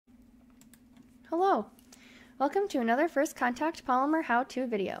Hello! Welcome to another First Contact Polymer how-to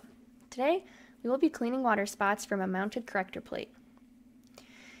video. Today, we will be cleaning water spots from a mounted corrector plate.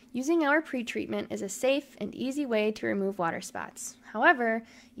 Using our pretreatment is a safe and easy way to remove water spots. However,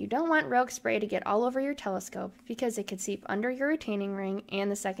 you don't want rogue spray to get all over your telescope because it could seep under your retaining ring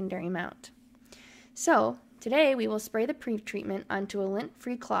and the secondary mount. So, today we will spray the pretreatment onto a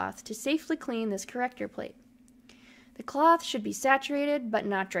lint-free cloth to safely clean this corrector plate. The cloth should be saturated but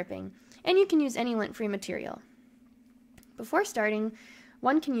not dripping, and you can use any lint-free material. Before starting,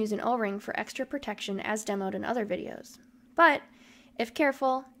 one can use an O-ring for extra protection as demoed in other videos, but if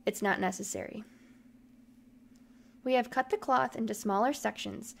careful, it's not necessary. We have cut the cloth into smaller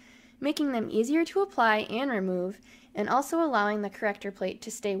sections, making them easier to apply and remove, and also allowing the corrector plate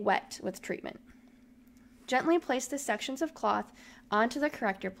to stay wet with treatment. Gently place the sections of cloth onto the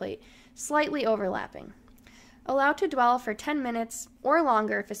corrector plate, slightly overlapping. Allow to dwell for 10 minutes or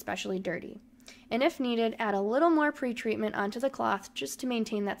longer if especially dirty, and if needed, add a little more pretreatment onto the cloth just to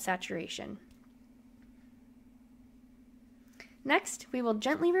maintain that saturation. Next, we will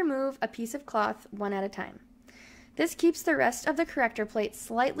gently remove a piece of cloth one at a time. This keeps the rest of the corrector plate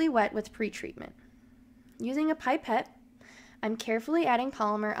slightly wet with pretreatment. Using a pipette, I'm carefully adding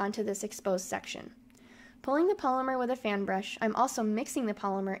polymer onto this exposed section. Pulling the polymer with a fan brush, I'm also mixing the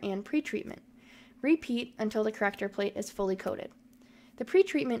polymer and pretreatment. Repeat until the corrector plate is fully coated. The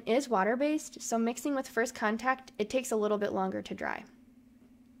pretreatment is water-based, so mixing with First Contact, it takes a little bit longer to dry.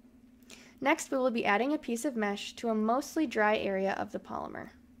 Next, we will be adding a piece of mesh to a mostly dry area of the polymer.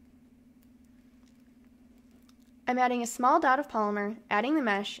 I'm adding a small dot of polymer, adding the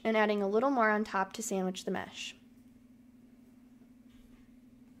mesh, and adding a little more on top to sandwich the mesh.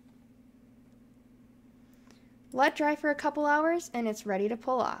 Let dry for a couple hours, and it's ready to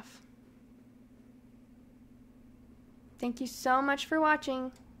pull off. Thank you so much for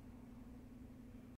watching.